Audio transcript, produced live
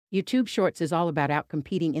YouTube Shorts is all about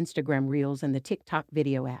outcompeting Instagram Reels and the TikTok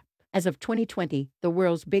video app. As of 2020, the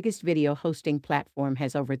world's biggest video hosting platform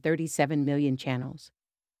has over 37 million channels,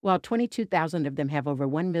 while 22,000 of them have over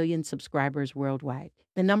 1 million subscribers worldwide.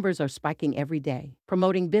 The numbers are spiking every day.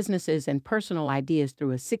 Promoting businesses and personal ideas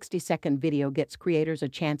through a 60-second video gets creators a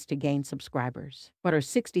chance to gain subscribers. But are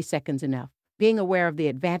 60 seconds enough? Being aware of the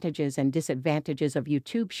advantages and disadvantages of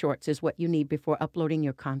YouTube Shorts is what you need before uploading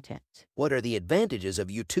your content. What are the advantages of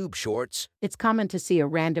YouTube Shorts? It's common to see a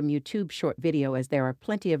random YouTube short video, as there are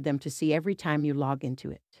plenty of them to see every time you log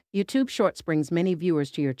into it. YouTube Shorts brings many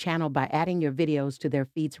viewers to your channel by adding your videos to their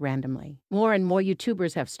feeds randomly. More and more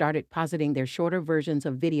YouTubers have started positing their shorter versions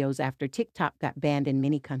of videos after TikTok got banned in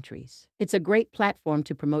many countries. It's a great platform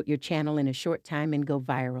to promote your channel in a short time and go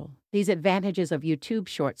viral. These advantages of YouTube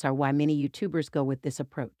Shorts are why many YouTubers go with this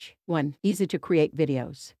approach. 1. Easy to create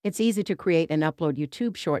videos. It's easy to create and upload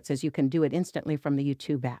YouTube Shorts, as you can do it instantly from the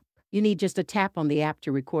YouTube app. You need just a tap on the app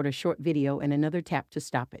to record a short video and another tap to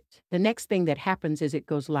stop it. The next thing that happens is it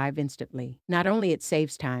goes live instantly. Not only it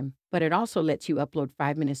saves time, but it also lets you upload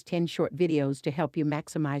 5 minutes 10 short videos to help you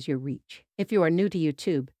maximize your reach. If you are new to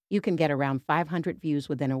YouTube, you can get around 500 views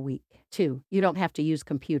within a week. 2. You don't have to use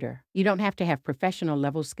computer. You don't have to have professional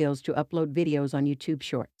level skills to upload videos on YouTube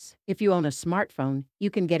Shorts. If you own a smartphone, you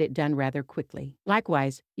can get it done rather quickly.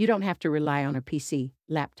 Likewise, you don't have to rely on a PC,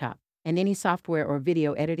 laptop, and any software or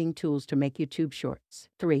video editing tools to make YouTube Shorts.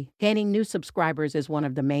 3. Gaining new subscribers is one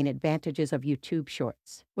of the main advantages of YouTube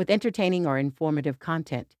Shorts. With entertaining or informative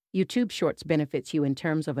content, YouTube Shorts benefits you in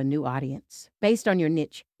terms of a new audience. Based on your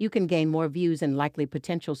niche, you can gain more views and likely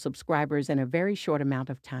potential subscribers in a very short amount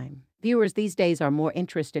of time. Viewers these days are more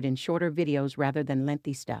interested in shorter videos rather than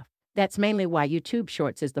lengthy stuff. That's mainly why YouTube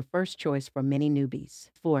Shorts is the first choice for many newbies.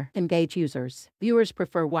 4. Engage users. Viewers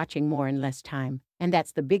prefer watching more in less time, and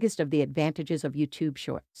that's the biggest of the advantages of YouTube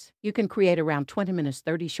Shorts. You can create around 20 minutes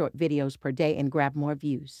 30 short videos per day and grab more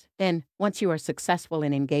views. Then, once you are successful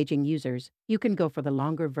in engaging users, you can go for the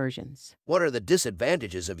longer versions. What are the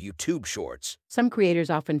disadvantages of YouTube Shorts? Some creators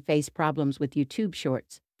often face problems with YouTube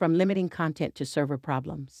Shorts, from limiting content to server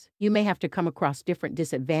problems. You may have to come across different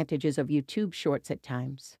disadvantages of YouTube Shorts at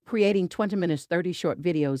times. Creating 20 minutes 30 short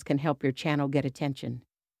videos can help your channel get attention,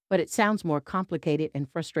 but it sounds more complicated and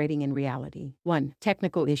frustrating in reality. 1.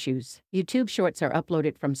 Technical issues. YouTube Shorts are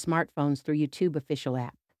uploaded from smartphones through YouTube official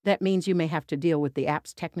app. That means you may have to deal with the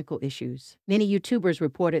app's technical issues. Many YouTubers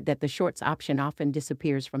reported that the Shorts option often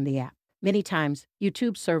disappears from the app. Many times,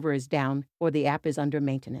 YouTube's server is down or the app is under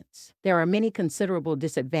maintenance. There are many considerable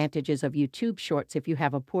disadvantages of YouTube Shorts if you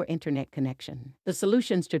have a poor internet connection. The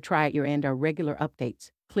solutions to try at your end are regular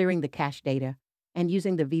updates, clearing the cache data, and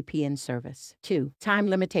using the VPN service. 2. Time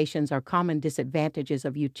limitations are common disadvantages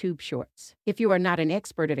of YouTube Shorts. If you are not an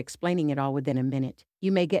expert at explaining it all within a minute,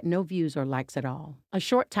 you may get no views or likes at all. A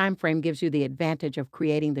short time frame gives you the advantage of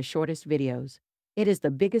creating the shortest videos. It is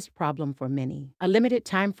the biggest problem for many. A limited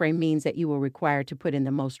time frame means that you will require to put in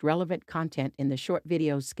the most relevant content in the short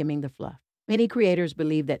videos, skimming the fluff. Many creators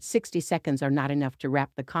believe that 60 seconds are not enough to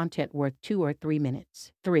wrap the content worth 2 or 3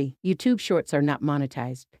 minutes. 3. YouTube Shorts are not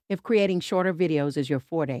monetized. If creating shorter videos is your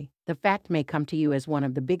forte, the fact may come to you as one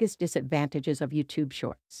of the biggest disadvantages of YouTube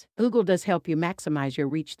Shorts. Google does help you maximize your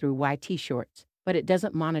reach through YT Shorts, but it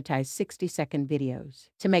doesn't monetize 60-second videos.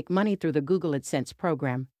 To make money through the Google AdSense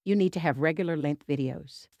program, you need to have regular length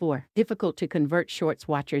videos. 4. Difficult to convert Shorts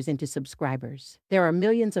watchers into subscribers. There are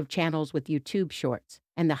millions of channels with YouTube Shorts,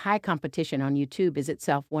 and the high competition on YouTube is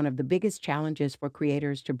itself one of the biggest challenges for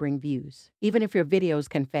creators to bring views. Even if your videos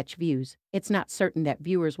can fetch views, it's not certain that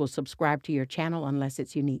viewers will subscribe to your channel unless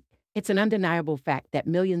it's unique. It's an undeniable fact that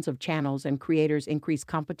millions of channels and creators increase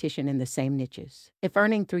competition in the same niches. If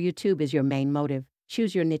earning through YouTube is your main motive,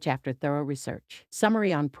 choose your niche after thorough research.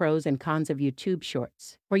 Summary on pros and cons of YouTube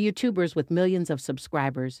Shorts. For YouTubers with millions of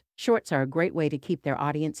subscribers, Shorts are a great way to keep their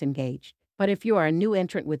audience engaged. But if you are a new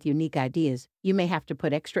entrant with unique ideas, you may have to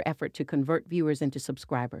put extra effort to convert viewers into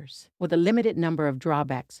subscribers. With a limited number of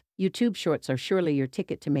drawbacks, YouTube Shorts are surely your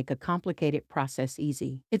ticket to make a complicated process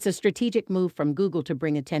easy. It's a strategic move from Google to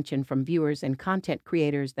bring attention from viewers and content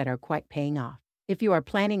creators that are quite paying off. If you are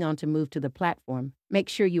planning on to move to the platform, make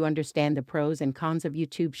sure you understand the pros and cons of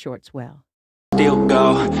YouTube Shorts well. Still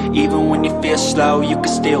go, even when you feel slow, you can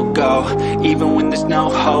still go. Even when there's no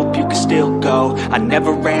hope, you can still go. I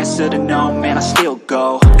never answer to no, man, I still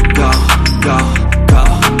go. Go, go, go,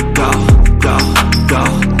 go, go, go,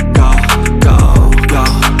 go, go, go,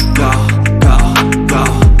 go, go, go,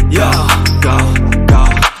 yo, go,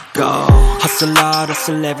 go. Hustle hard,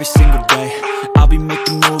 hustle every single day. I'll be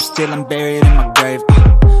making moves till I'm buried in my grave.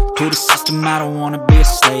 To the system, I don't wanna be a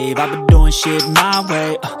slave. I've been doing shit my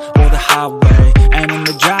way, or the highway. And in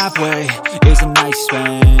the driveway is a nice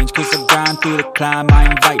range, cause I grind through the climb,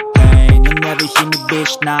 I invite pain. You'll never hear me,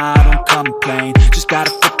 bitch, nah, I don't complain. Just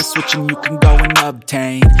gotta flip the switch and you can go and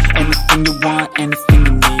obtain anything you want, anything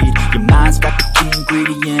you need. Your mind's got the key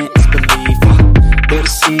ingredient, it's belief. They'll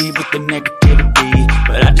deceive with the negativity,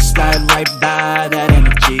 but I just slide right by that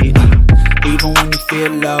energy. Even when you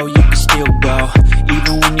feel low, you can still go.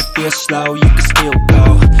 Even when you feel slow, you can